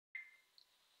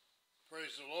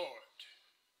Praise the Lord.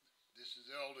 This is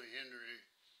Elder Henry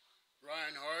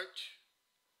Reinhardt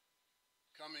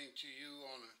coming to you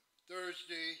on a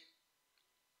Thursday,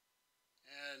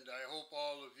 and I hope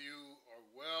all of you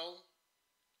are well.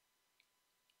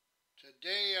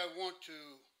 Today I want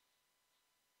to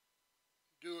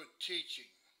do a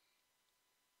teaching,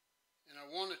 and I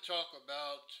want to talk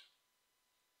about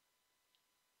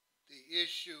the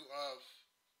issue of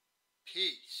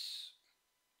peace.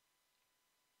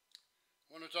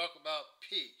 I want to talk about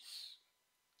peace.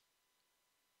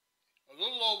 A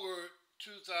little over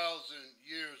 2,000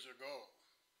 years ago,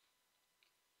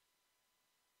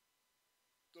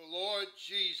 the Lord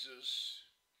Jesus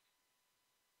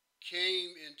came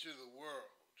into the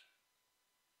world,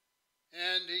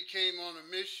 and he came on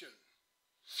a mission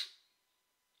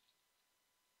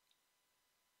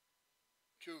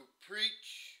to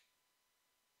preach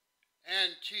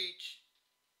and teach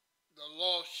the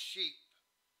lost sheep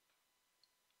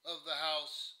of the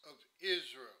house of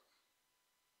Israel.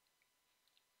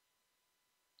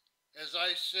 As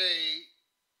I say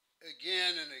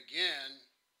again and again,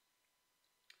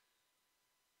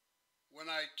 when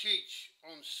I teach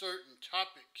on certain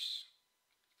topics,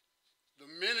 the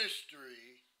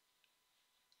ministry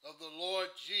of the Lord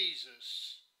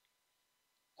Jesus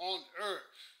on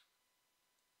earth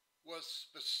was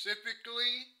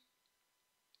specifically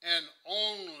and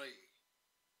only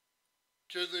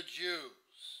to the Jews,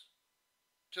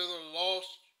 to the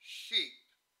lost sheep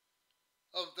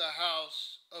of the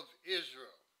house of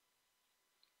Israel.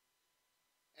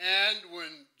 And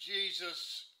when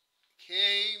Jesus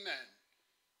came,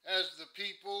 and as the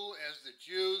people, as the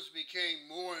Jews became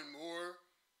more and more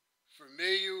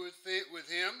familiar with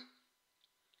him,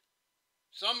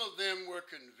 some of them were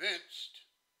convinced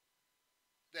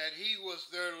that he was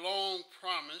their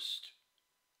long-promised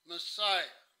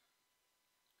Messiah,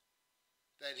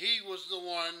 that he was the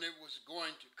one that was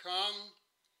going to come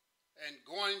and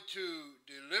going to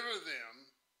deliver them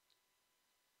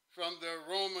from their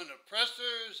Roman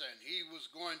oppressors, and he was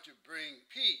going to bring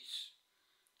peace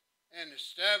and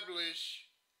establish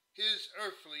his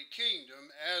earthly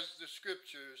kingdom as the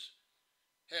scriptures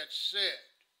had said.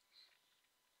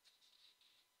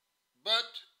 But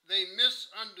they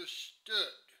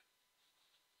misunderstood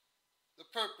the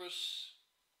purpose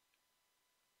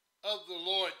of the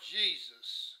Lord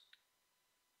Jesus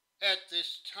at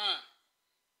this time.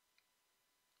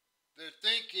 Their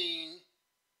thinking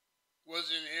was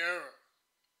in error.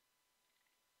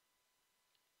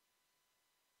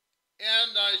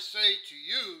 And I say to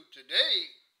you today,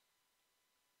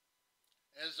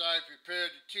 as I prepare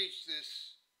to teach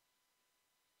this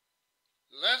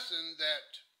lesson,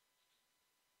 that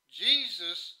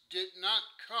Jesus did not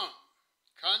come,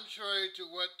 contrary to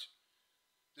what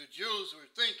the Jews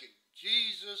were thinking.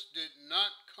 Jesus did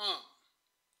not come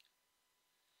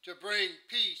to bring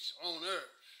peace on earth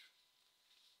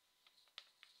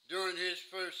during his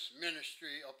first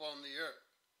ministry upon the earth.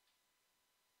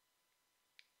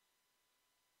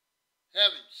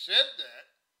 Having said that,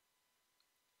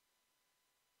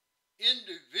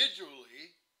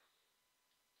 individually,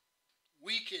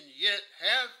 we can yet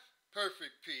have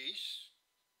perfect peace,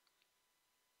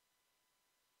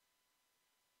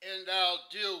 and I'll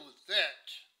deal with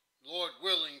that, Lord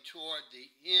willing, toward the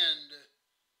end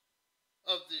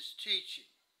of this teaching.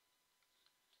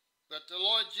 But the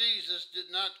Lord Jesus did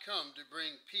not come to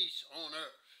bring peace on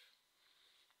earth.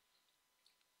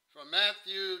 From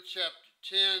Matthew chapter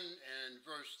 10 and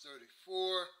verse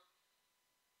 34,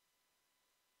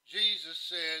 Jesus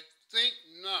said, "Think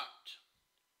not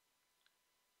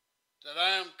that I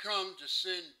am come to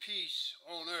send peace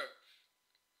on earth.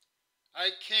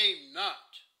 I came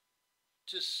not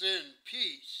to send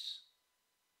peace,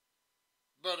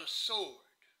 but a sword."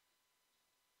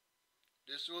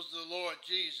 This was the Lord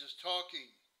Jesus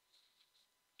talking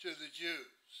to the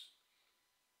Jews.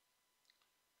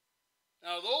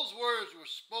 Now, those words were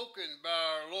spoken by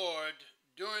our Lord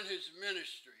during his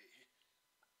ministry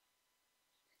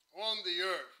on the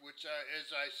earth, which,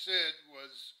 as I said,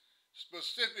 was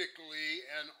specifically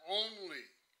and only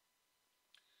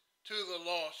to the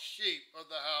lost sheep of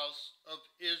the house of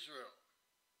Israel.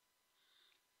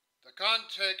 The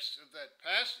context of that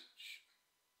passage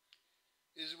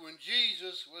is when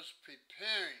Jesus was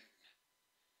preparing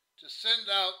to send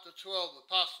out the 12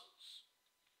 apostles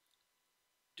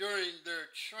during their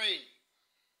training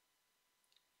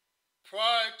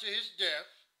prior to his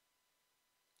death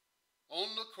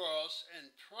on the cross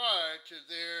and prior to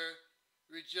their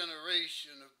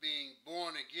regeneration of being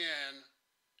born again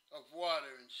of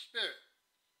water and spirit.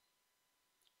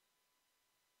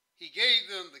 He gave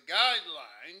them the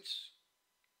guidelines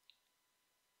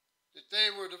that that they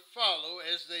were to follow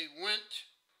as they went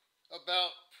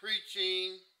about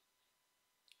preaching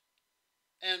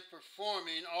and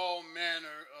performing all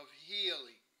manner of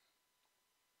healing.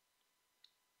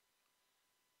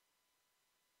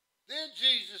 Then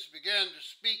Jesus began to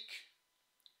speak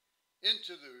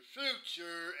into the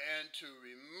future and to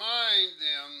remind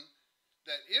them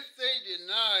that if they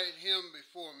denied him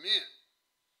before men,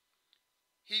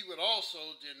 he would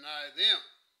also deny them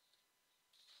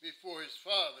before his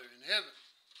Father in heaven.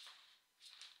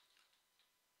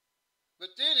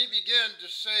 But then he began to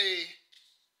say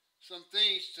some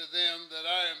things to them that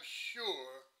I am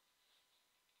sure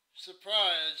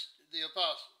surprised the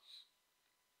apostles.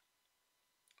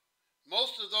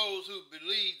 Most of those who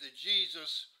believed that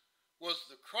Jesus was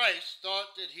the Christ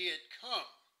thought that he had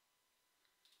come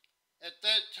at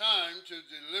that time to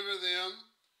deliver them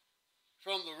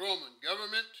from the Roman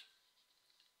government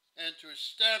and to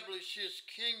establish his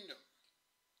kingdom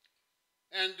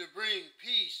and to bring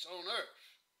peace on earth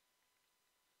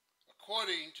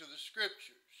according to the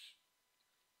scriptures.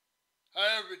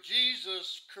 However,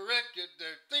 Jesus corrected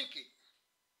their thinking.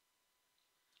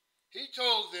 He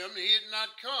told them he had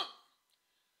not come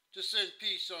to send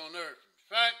peace on earth. In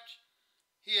fact,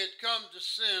 he had come to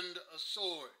send a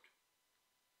sword.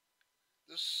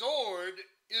 The sword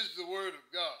is the word of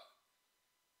God.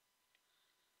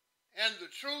 And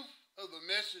the truth of the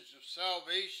message of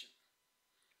salvation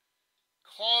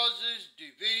causes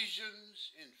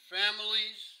divisions in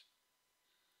families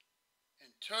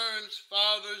and turns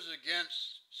fathers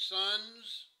against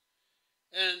sons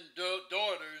and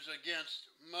daughters against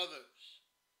mothers.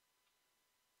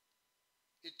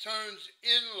 It turns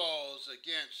in-laws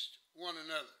against one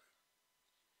another,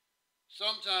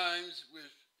 sometimes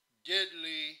with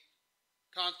deadly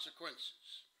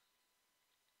consequences.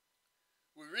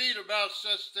 We read about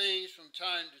such things from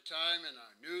time to time in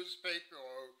our newspaper,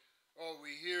 or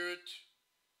we hear it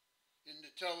in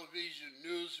the television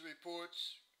news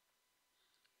reports.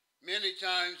 Many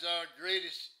times our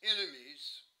greatest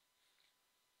enemies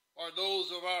are those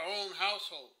of our own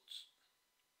households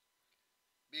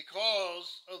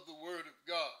because of the Word of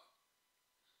God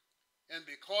and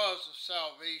because of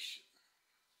salvation.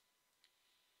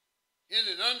 In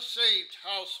an unsaved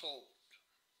household,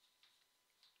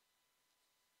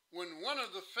 when one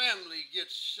of the family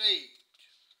gets saved,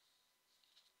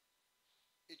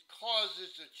 it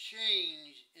causes a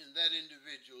change in that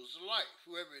individual's life.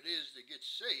 Whoever it is that gets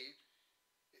saved,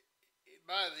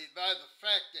 by the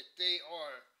fact that they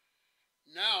are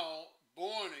now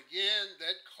born again,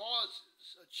 that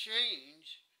causes a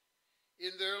change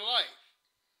in their life.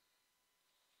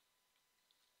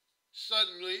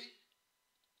 Suddenly,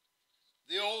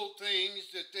 the old things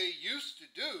that they used to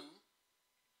do,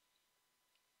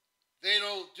 they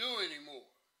don't do anymore.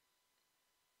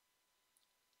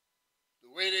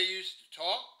 The way they used to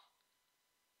talk,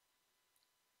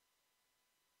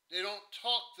 they don't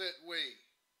talk that way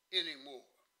anymore.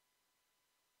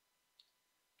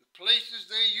 The places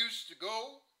they used to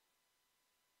go,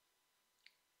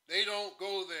 they don't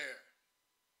go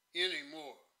there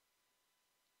anymore.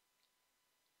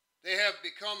 They have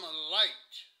become a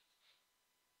light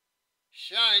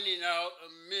shining out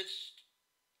amidst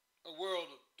a world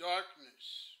of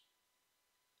darkness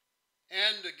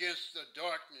and against the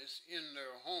darkness in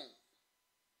their home.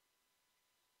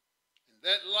 And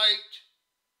that light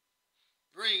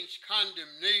brings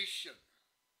condemnation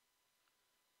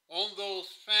on those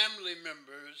family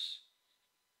members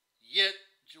yet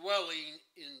dwelling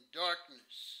in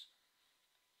darkness.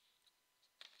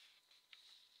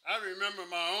 I remember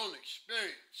my own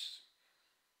experience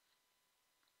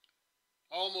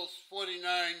almost 49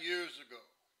 years ago,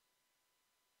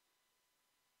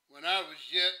 when I was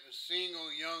yet a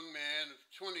single young man of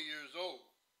 20 years old.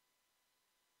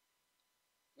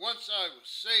 Once I was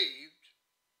saved,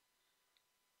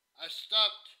 I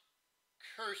stopped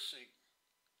cursing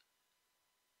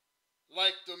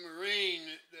like the Marine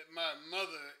that my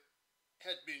mother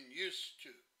had been used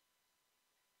to.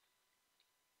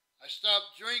 I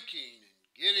stopped drinking and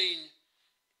getting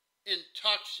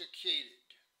intoxicated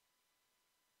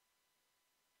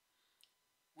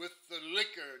with the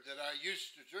liquor that I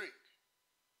used to drink.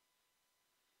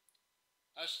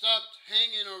 I stopped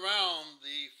hanging around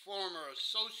the former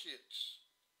associates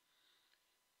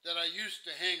that I used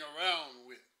to hang around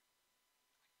with.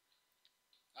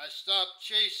 I stopped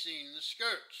chasing the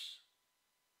skirts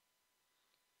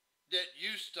that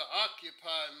used to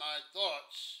occupy my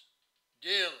thoughts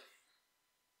daily.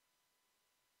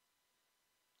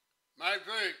 My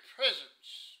very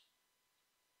presence,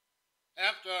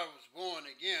 after I was born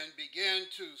again, began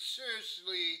to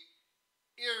seriously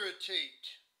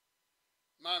irritate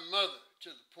my mother to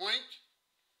the point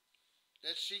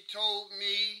that she told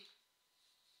me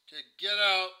to get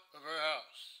out of her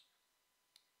house.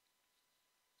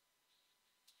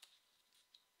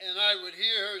 And I would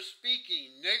hear her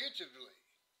speaking negatively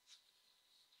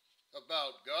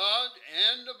about God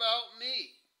and about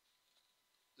me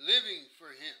living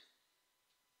for him.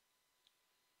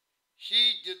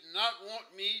 She did not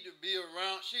want me to be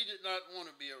around, she did not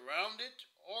want to be around it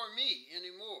or me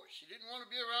anymore. She didn't want to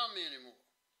be around me anymore.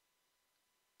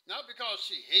 Not because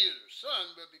she hated her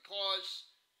son, but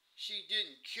because she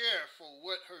didn't care for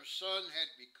what her son had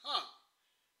become.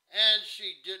 And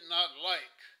she did not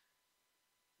like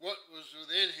what was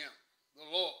within him, the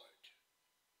Lord.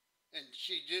 And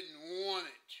she didn't want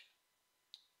it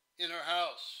in her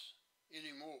house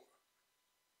anymore.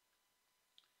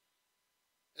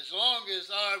 As long as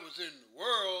I was in the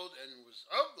world and was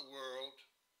of the world,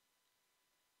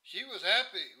 she was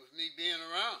happy with me being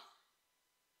around.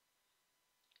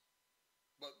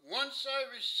 But once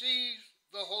I received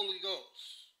the Holy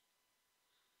Ghost,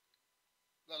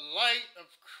 the light of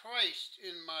Christ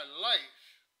in my life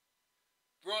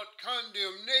brought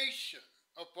condemnation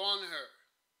upon her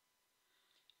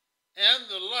and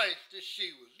the life that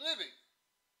she was living.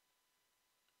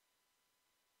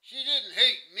 She didn't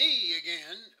hate me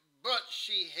again, but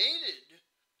she hated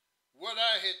what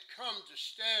I had come to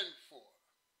stand for.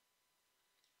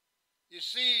 You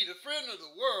see, the friend of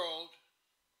the world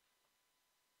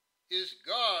is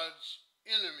God's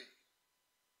enemy.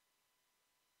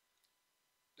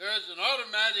 There is an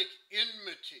automatic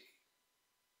enmity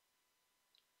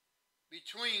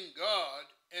between God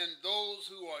and those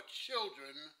who are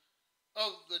children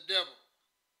of the devil,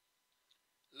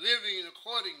 living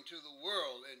according to the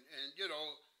world. And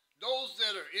those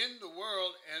that are in the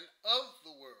world and of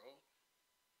the world,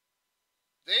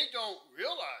 they don't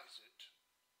realize it,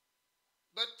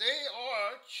 but they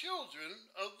are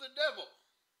children of the devil.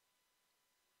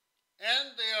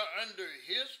 And they are under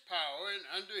his power and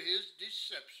under his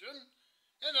deception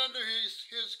and under his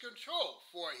control,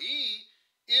 for he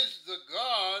is the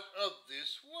God of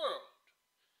this world.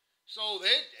 So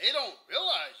they don't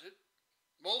realize it,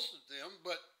 most of them,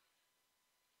 but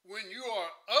when you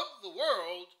are of the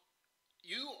world,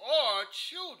 you are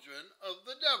children of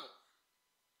the devil.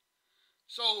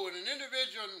 So when an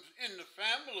individual in the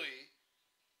family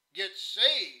gets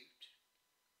saved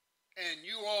and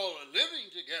you all are living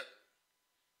together,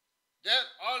 that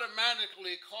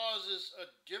automatically causes a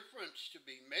difference to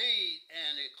be made,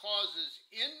 and it causes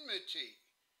enmity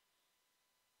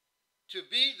to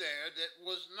be there that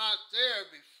was not there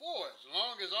before. As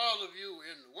long as all of you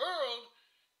in the world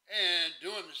and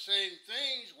doing the same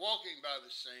things, walking by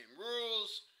the same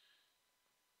rules,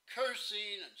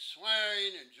 cursing and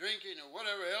swearing and drinking or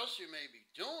whatever else you may be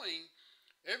doing,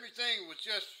 everything was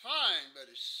just fine. But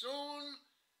as soon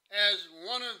as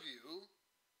one of you,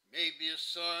 maybe a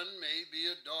son,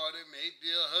 maybe a daughter, maybe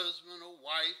a husband, a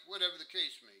wife, whatever the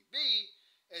case may be,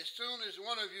 as soon as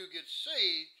one of you gets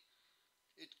saved,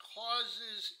 it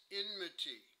causes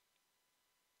enmity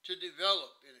to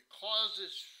develop, and it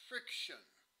causes friction.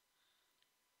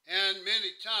 And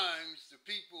many times the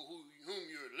people whom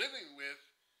you're living with,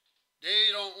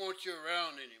 they don't want you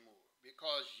around anymore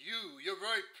because your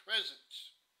very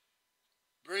presence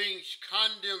brings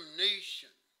condemnation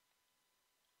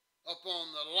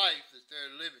upon the life that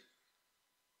they're living.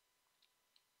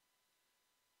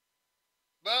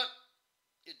 But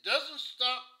it doesn't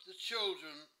stop the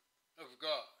children of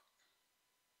God.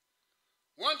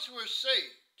 Once we're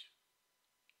saved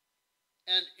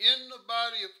and in the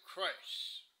body of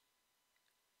Christ,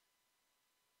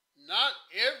 not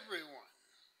everyone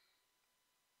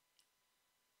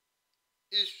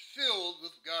is filled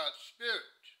with God's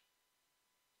Spirit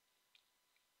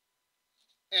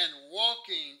and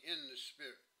walking in the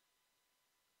Spirit.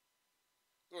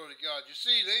 Glory to God. You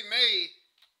see, the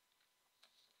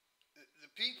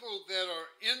people that are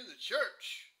in the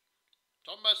church,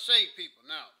 talking about saved people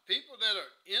now, people that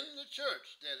are in the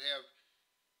church that have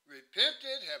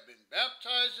repented, have been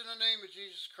baptized in the name of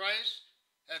Jesus Christ,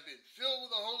 have been filled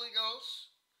with the Holy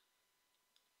Ghost,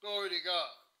 glory to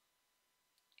God.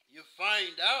 You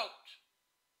find out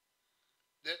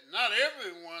that not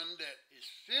everyone that is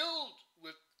filled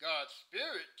with God's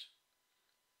Spirit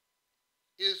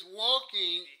is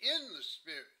walking in the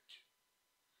Spirit.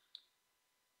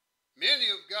 Many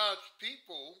of God's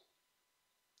people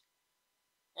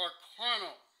are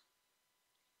carnal,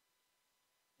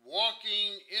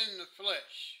 walking in the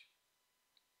flesh.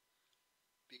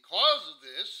 Because of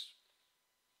this,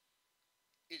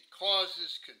 it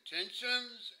causes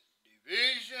contentions,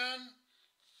 division,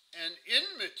 and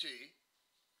enmity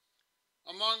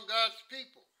among God's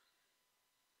people.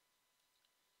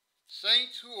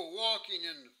 Saints who are walking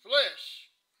in the flesh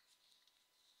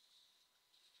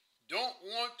don't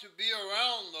want to be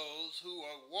around those who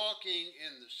are walking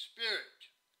in the Spirit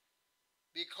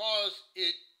because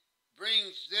it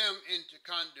brings them into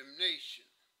condemnation.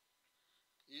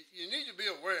 You need to be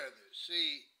aware of this,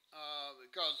 see,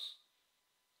 because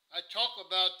I talk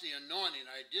about the anointing.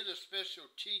 I did a special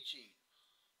teaching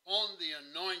on the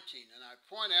anointing, and I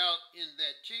point out in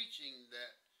that teaching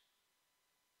that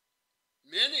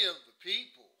many of the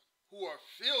people who are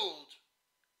filled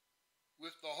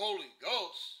with the Holy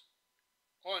Ghost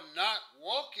are not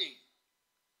walking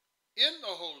in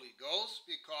the Holy Ghost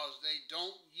because they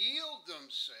don't yield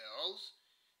themselves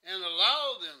and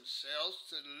allow themselves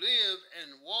to live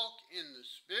and walk in the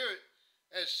Spirit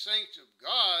as saints of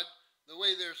God the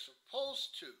way they're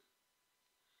supposed to.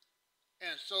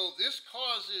 And so this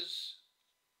causes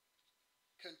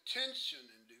contention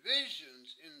and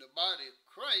divisions in the body of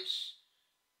Christ,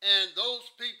 and those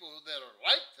people that are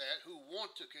like that who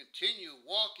want to continue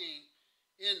walking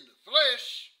in the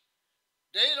flesh,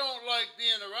 they don't like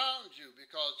being around you,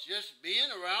 because just being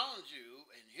around you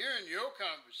and hearing your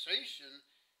conversation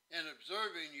and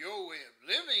observing your way of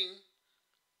living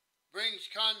brings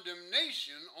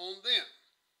condemnation on them.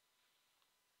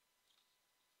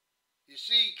 You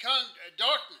see,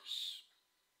 darkness,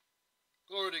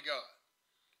 glory to God,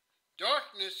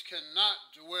 darkness cannot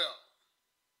dwell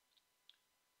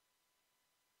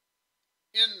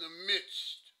in the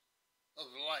midst of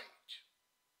light.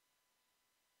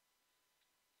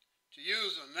 To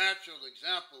use a natural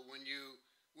example, when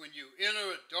you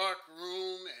enter a dark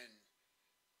room and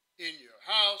in your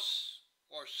house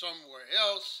or somewhere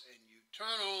else, and you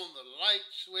turn on the light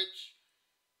switch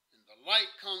and the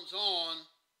light comes on,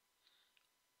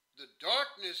 the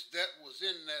darkness that was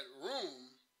in that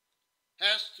room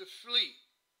has to flee.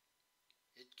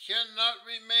 It cannot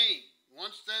remain.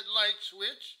 Once that light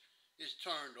switch is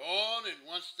turned on, and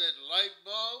once that light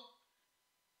bulb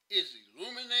is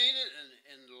illuminated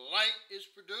and light is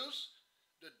produced,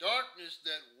 the darkness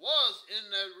that was in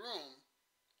that room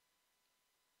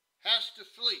has to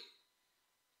flee.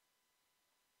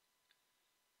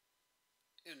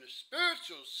 In the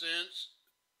spiritual sense,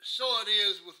 so it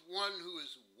is with one who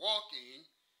is walking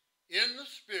in the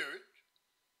Spirit,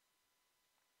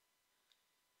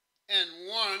 and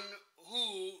one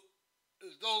who,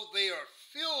 though they are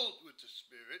filled with the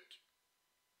Spirit,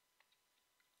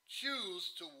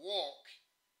 choose to walk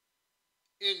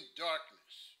in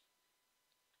darkness.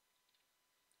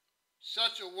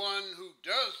 Such a one who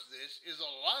does this is a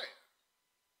liar,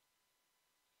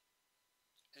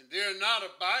 and they're not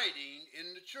abiding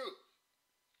in the truth.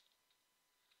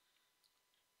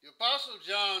 The Apostle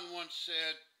John once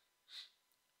said,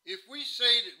 "If we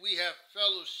say that we have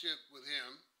fellowship with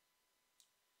him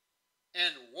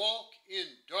and walk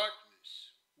in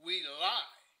darkness, we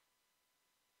lie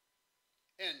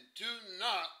and do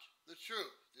not the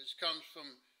truth." This comes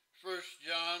from 1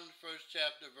 John, 1st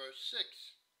chapter, verse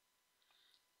 6.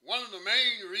 One of the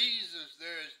main reasons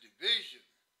there is division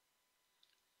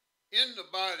in the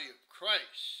body of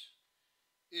Christ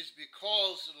is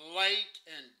because light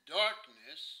and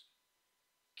darkness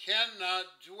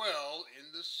cannot dwell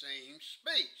in the same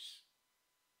space.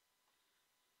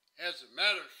 As a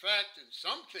matter of fact, in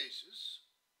some cases,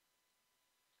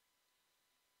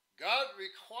 God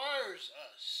requires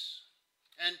us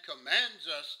and commands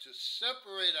us to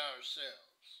separate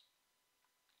ourselves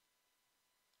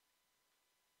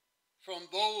from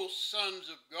those sons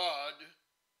of God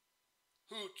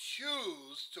who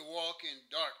choose to walk in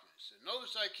darkness. And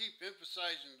notice I keep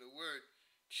emphasizing the word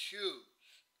choose.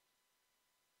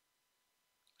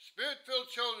 Spirit-filled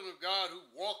children of God who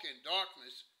walk in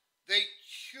darkness, they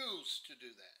choose to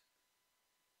do that.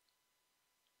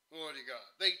 Glory to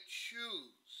God. They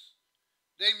choose.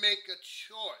 They make a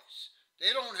choice.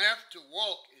 They don't have to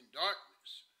walk in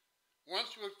darkness.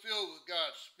 Once we're filled with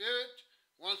God's Spirit,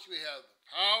 once we have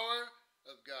the power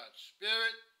of God's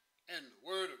Spirit and the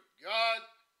Word of God,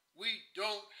 we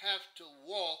don't have to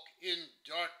walk in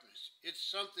darkness. It's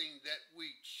something that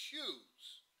we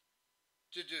choose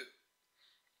to do.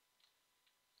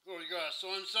 Glory to God.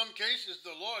 So in some cases,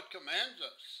 the Lord commands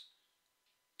us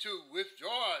to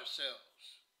withdraw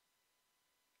ourselves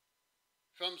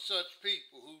from such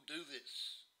people who do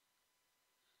this.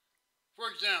 For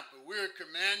example, we're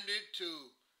commanded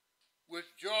to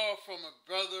withdraw from a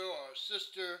brother or a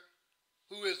sister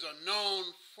who is a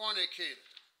known fornicator.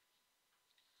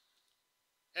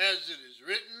 As it is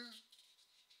written,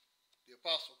 the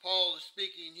Apostle Paul is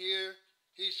speaking here,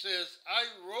 he says, "I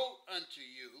wrote unto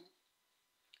you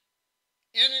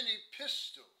in an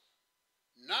epistle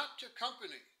not to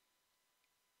company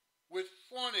with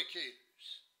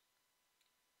fornicators,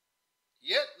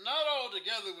 yet not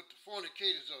altogether with the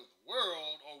fornicators of the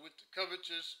world, or with the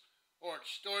covetous, or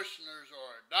extortioners,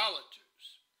 or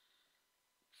idolaters,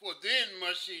 for then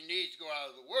must ye needs go out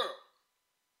of the world.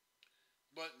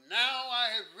 But now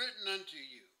I have written unto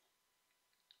you,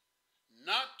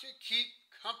 not to keep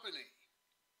company,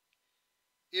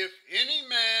 if any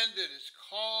man that is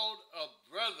called a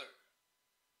brother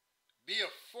be a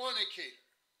fornicator,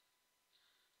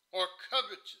 or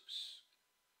covetous,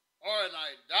 or an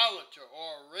idolater, or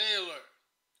a railer,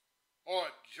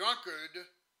 or a drunkard,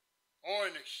 or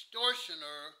an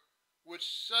extortioner, with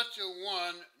such a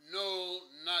one know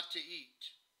not to eat.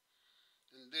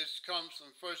 And this comes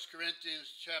from 1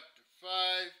 Corinthians chapter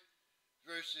 5,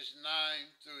 verses 9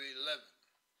 through 11.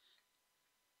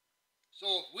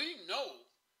 So if we know,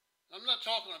 I'm not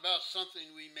talking about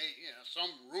something we may,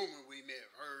 some rumor we may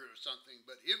have heard or something,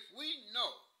 but if we know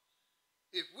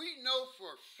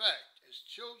for a fact as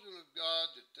children of God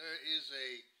that there is a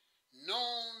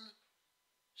known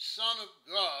Son of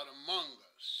God among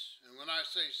us, and when I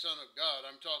say Son of God,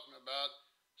 I'm talking about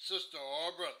sister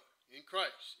or brother in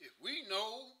Christ. If we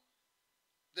know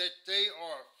that they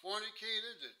are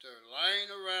fornicators, that they're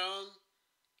lying around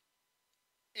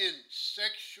in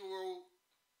sexual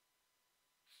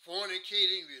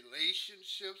fornicating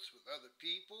relationships with other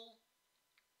people,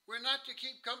 we're not to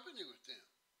keep company with them.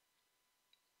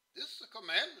 This is a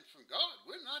commandment from God.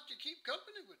 We're not to keep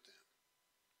company with them.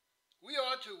 We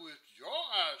are to withdraw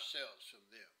ourselves from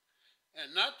them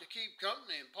and not to keep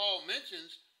company. And Paul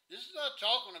mentions, this is not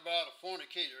talking about a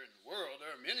fornicator in the world. There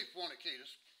are many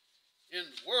fornicators in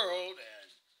the world, and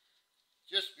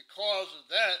just because of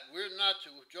that, we're not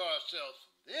to withdraw ourselves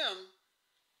from them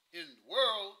in the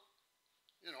world.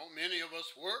 Many of us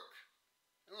work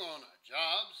on our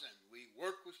jobs, and we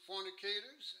work with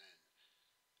fornicators, and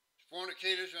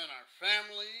fornicators are in our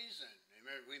families,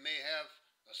 and we may have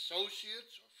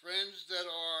associates or friends that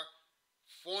are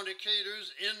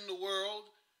fornicators in the world.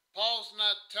 Paul's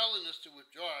not telling us to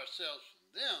withdraw ourselves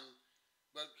from them,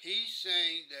 but he's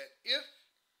saying that if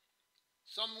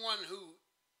someone who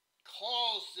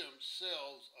calls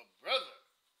themselves a brother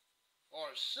or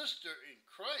a sister in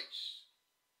Christ,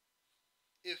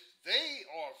 if they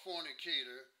are a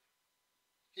fornicator,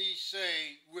 he's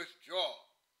saying withdraw.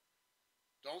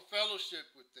 Don't fellowship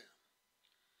with them.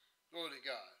 Glory to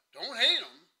God. Don't hate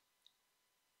them,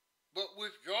 but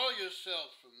withdraw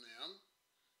yourself from them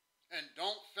and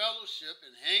don't fellowship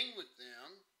and hang with them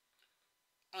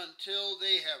until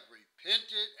they have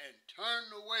repented and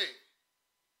turned away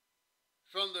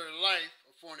from their life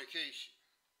of fornication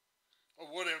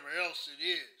or whatever else it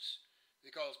is.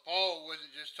 Because Paul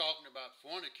wasn't just talking about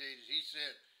fornicators. He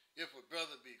said, if a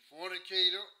brother be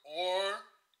fornicator or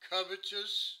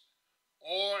covetous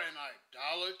or an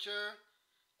idolater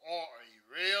or a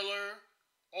railer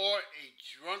or a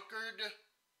drunkard,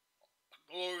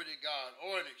 glory to God,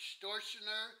 or an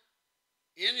extortioner,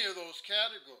 any of those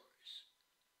categories,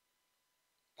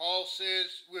 Paul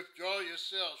says, withdraw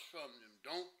yourselves from them.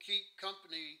 Don't keep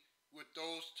company with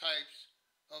those types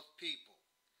of people.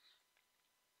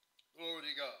 Glory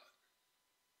to God.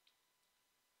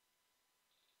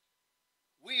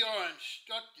 We are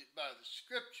instructed by the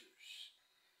scriptures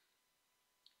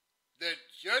that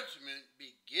judgment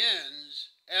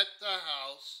begins at the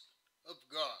house of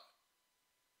God.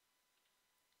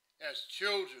 As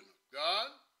children of God,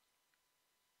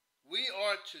 we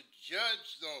are to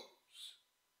judge those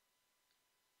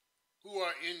who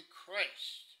are in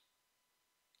Christ.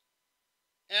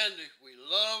 And if we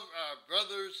love our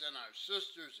brothers and our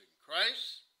sisters in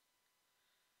Christ,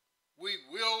 we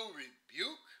will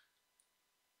rebuke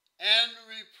and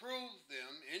reprove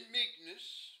them in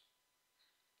meekness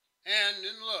and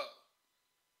in love.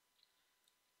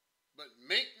 But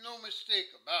make no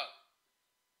mistake about it,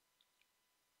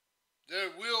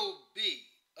 there will be,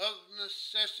 of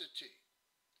necessity,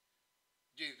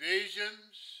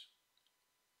 divisions,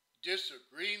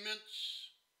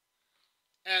 disagreements,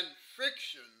 and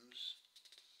frictions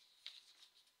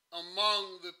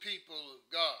among the people of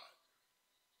God.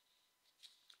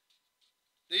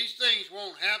 These things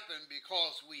won't happen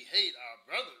because we hate our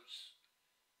brothers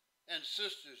and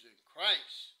sisters in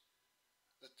Christ,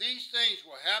 but these things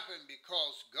will happen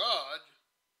because God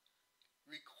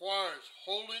requires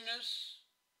holiness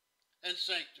and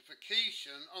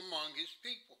sanctification among his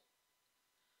people.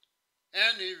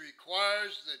 And he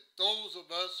requires that those of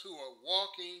us who are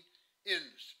walking in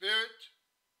the Spirit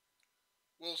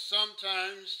will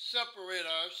sometimes separate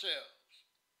ourselves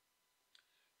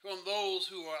from those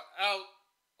who are out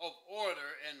of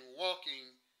order and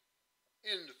walking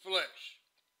in the flesh.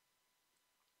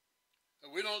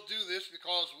 We don't do this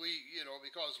because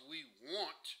because we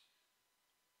want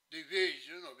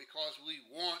division or because we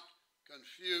want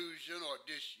confusion or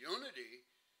disunity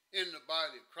in the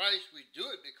body of Christ. We do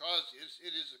it because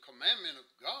it is a commandment of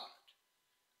God.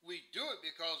 We do it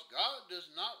because God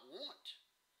does not want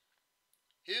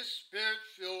his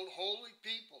spirit-filled holy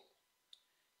people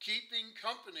keeping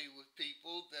company with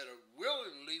people that are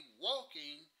willingly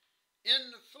walking in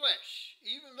the flesh,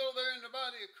 even though they're in the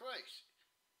body of Christ.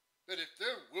 But if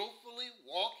they're willfully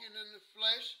walking in the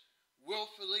flesh,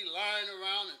 willfully lying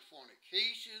around in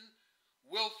fornication,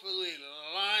 willfully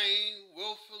lying,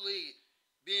 willfully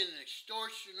being an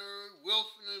extortioner,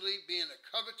 willfully being a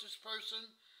covetous person,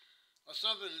 or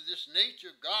something of this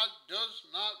nature, God does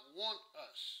not want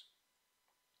us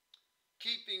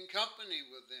keeping company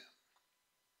with them,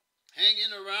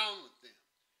 hanging around with them,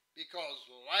 because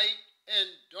light and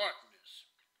darkness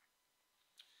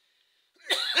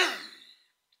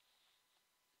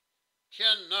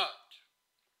cannot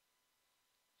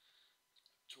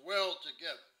dwell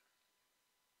together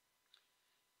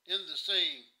in the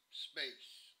same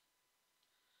space.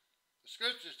 The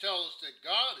scriptures tell us that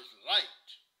God is light,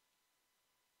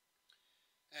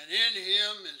 and in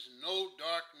him is no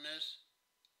darkness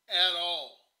at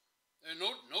all. There's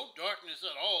no darkness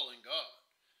at all in God.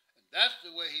 And that's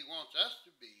the way he wants us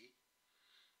to be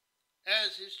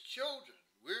as his children.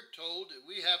 We're told that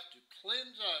we have to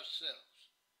cleanse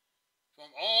ourselves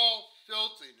from all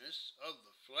filthiness of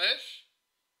the flesh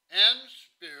and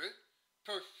spirit,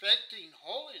 perfecting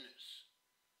holiness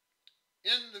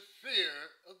in the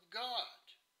fear of God.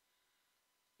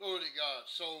 Glory to God.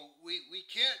 So we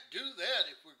can't do that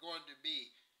if we're going to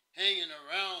be hanging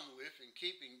around with and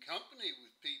keeping company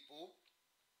with people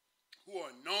who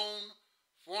are known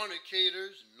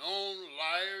fornicators, known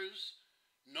liars,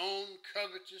 known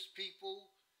covetous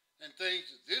people, and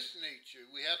things of this nature.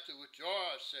 We have to withdraw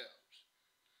ourselves.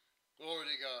 Glory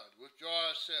to God.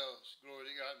 Withdraw ourselves. Glory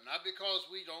to God. Not because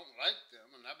we don't like them,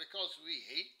 and not because we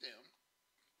hate them,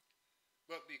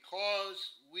 but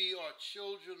because we are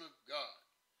children of God.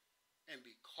 And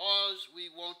because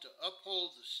we want to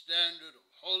uphold the standard of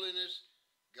holiness,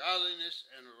 godliness,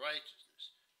 and righteousness.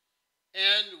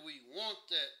 And we want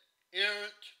that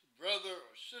errant brother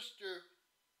or sister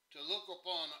to look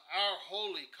upon our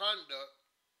holy conduct,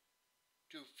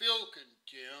 to feel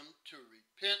condemned, to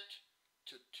repent,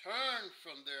 to turn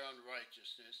from their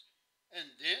unrighteousness,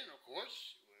 and then, of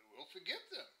course, we'll forgive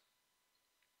them.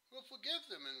 We'll forgive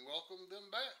them and welcome them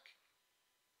back.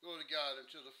 Glory to God,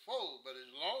 into the fold. But as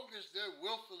long as they're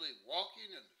willfully walking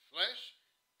in the flesh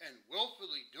and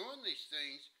willfully doing these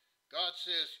things, God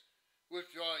says,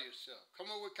 withdraw yourself. Come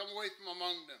away from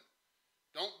among them.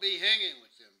 Don't be hanging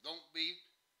with them. Don't be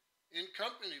in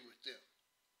company with them.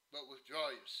 But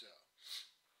withdraw yourself.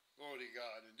 Glory to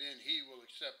God. And then he will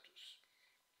accept us.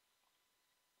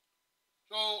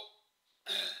 So,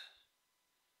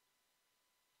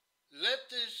 let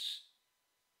this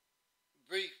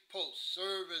brief post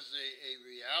serve as a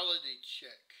reality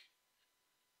check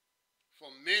for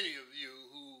many of you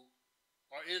who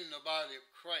are in the body of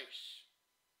Christ.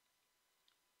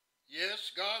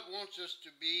 Yes, God wants us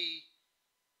to be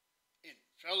in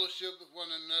fellowship with one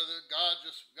another. God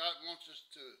wants us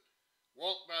to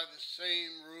walk by the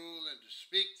same rule and to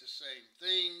speak the same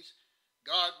things.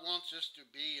 God wants us to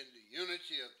be in the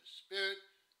unity of the Spirit,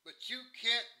 but you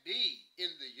can't be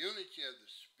in the unity of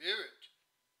the Spirit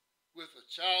with a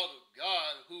child of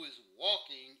God who is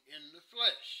walking in the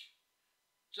flesh.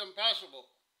 It's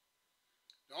impossible.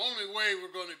 The only way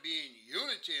we're going to be in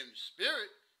unity in the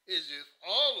Spirit is if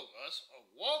all of us are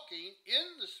walking in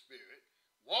the Spirit,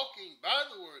 walking by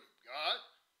the Word of God,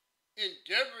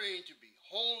 endeavoring to be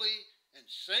holy and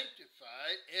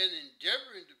sanctified, and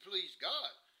endeavoring to please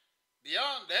God.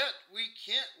 Beyond that, we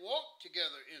can't walk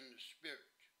together in the Spirit.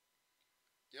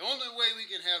 The only way we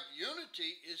can have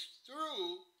unity is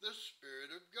through the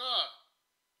Spirit of God.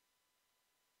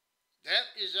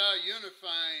 That is our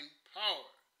unifying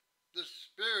power, the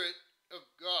Spirit of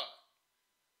God.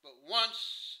 But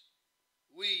once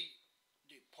we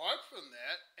depart from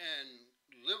that and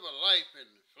live a life in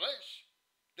the flesh,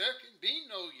 there can be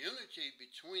no unity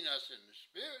between us and the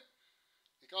Spirit.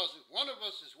 Because if one of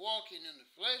us is walking in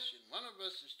the flesh and one of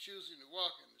us is choosing to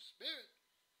walk in the Spirit,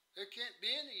 there can't be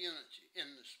any unity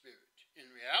in the Spirit, in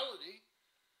reality.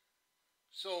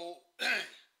 So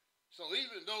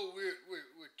even though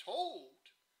we're told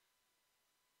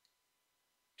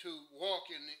to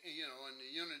walk in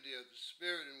the unity of the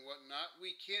Spirit and whatnot,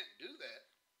 we can't do that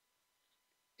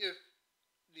if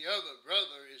the other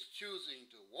brother is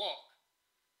choosing to walk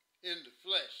in the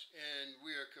flesh, and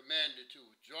we are commanded to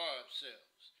withdraw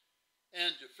ourselves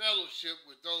and to fellowship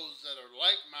with those that are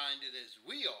like-minded as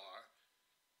we are,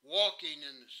 walking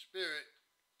in the Spirit,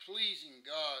 pleasing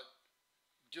God,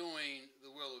 doing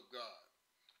the will of God.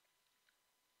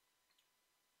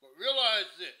 But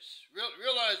realize this,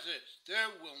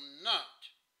 there will not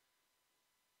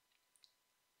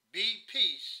be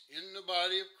peace in the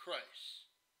body of Christ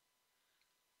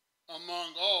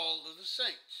among all of the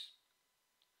saints.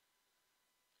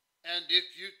 And if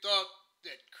you thought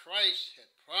that Christ had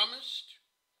promised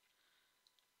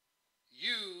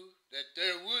you that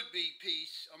there would be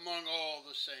peace among all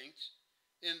the saints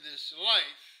in this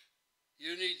life,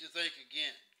 you need to think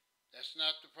again. That's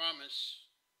not the promise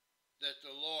that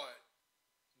the Lord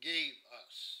gave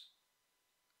us,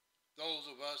 those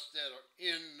of us that are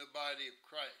in the body of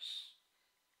Christ.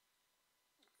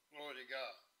 Glory to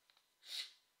God.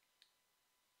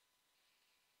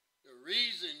 The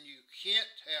reason you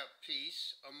can't have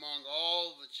peace among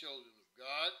all the children of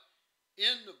God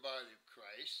in the body of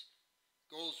Christ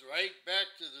goes right back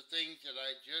to the things that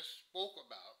I just spoke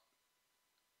about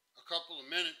a couple of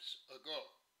minutes ago.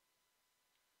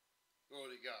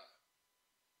 Glory to God.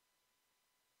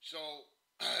 So,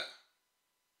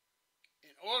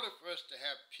 in order for us to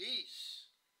have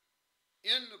peace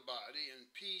in the body and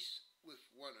peace with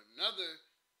one another,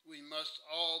 we must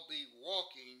all be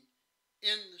walking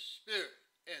in the Spirit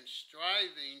and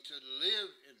striving to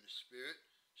live in the Spirit,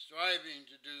 striving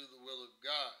to do the will of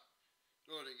God.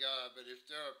 Glory to God. But if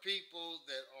there are people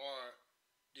that are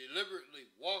deliberately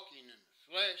walking in the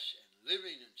flesh and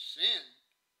living in sin,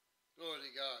 glory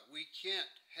to God, we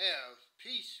can't have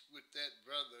peace with that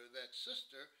brother, that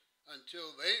sister,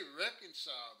 until they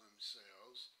reconcile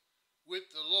themselves with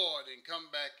the Lord and come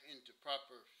back into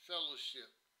proper fellowship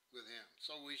with Him.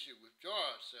 So we should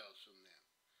withdraw ourselves from them.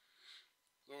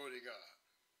 Glory to God.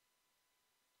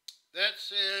 That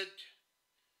said,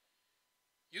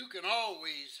 you can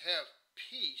always have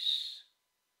peace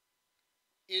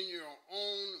in your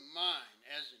own mind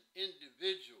as an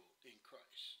individual in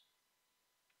Christ.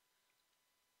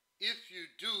 If you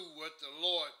do what the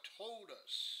Lord told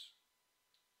us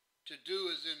to do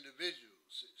as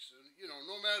individuals,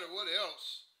 no matter what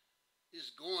else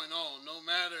is going on, no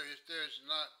matter if there's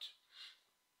not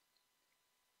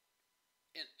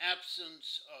an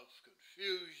absence of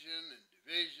confusion and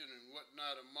division and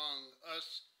whatnot among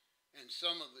us and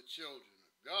some of the children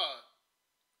of God,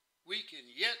 we can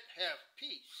yet have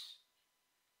peace.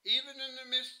 Even in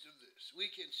the midst of this, we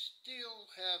can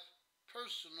still have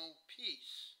personal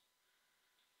peace.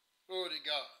 Glory to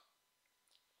God.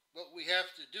 But we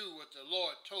have to do what the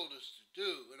Lord told us to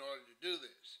do in order to do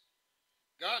this.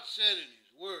 God said in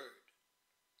His Word,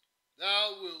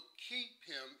 "Thou wilt keep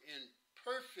him in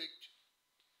perfect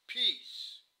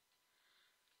peace,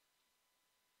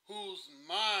 whose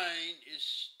mind is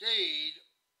stayed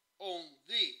on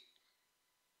thee,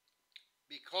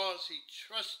 because he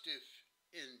trusteth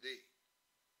in thee."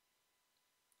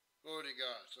 Glory to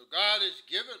God. So God has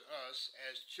given us,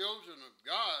 as children of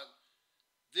God,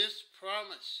 this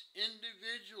promise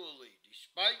individually,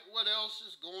 despite what else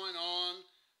is going on,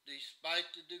 despite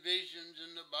the divisions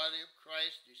in the body of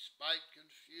Christ, despite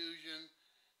confusion,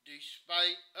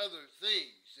 despite other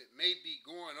things that may be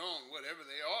going on, whatever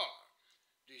they are,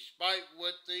 despite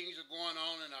what things are going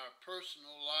on in our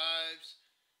personal lives,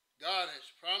 God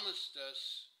has promised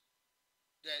us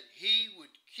that He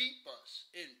would keep us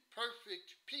in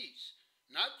perfect peace.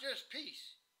 Not just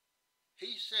peace.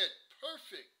 He said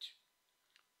perfect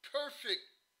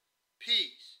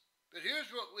peace. But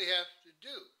here's what we have to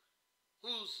do.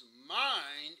 Whose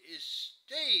mind is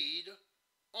stayed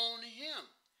on Him.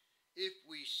 If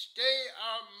we stay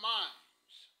our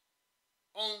minds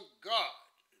on God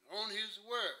and on His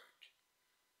Word,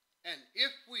 and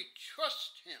if we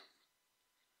trust Him,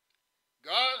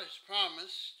 God has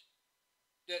promised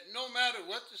that no matter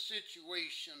what the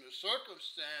situation or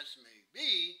circumstance may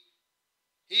be,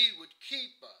 He would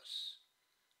keep us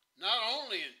not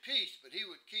only in peace, but He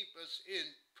would keep us in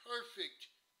perfect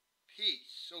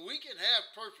peace. So we can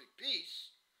have perfect peace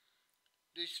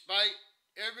despite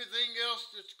everything else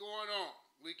that's going on.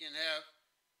 We can have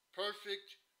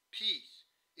perfect peace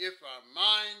if our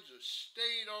minds are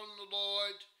stayed on the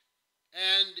Lord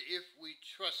and if we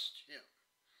trust Him.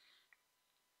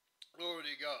 Glory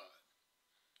to God.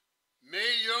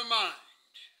 May your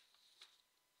mind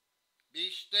be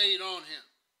stayed on Him,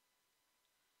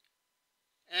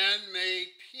 and may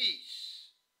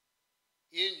peace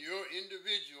in your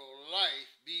individual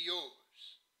life be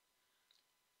yours,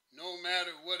 no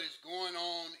matter what is going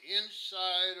on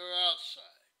inside or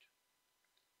outside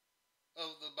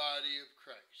of the body of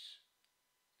Christ.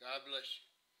 God bless you.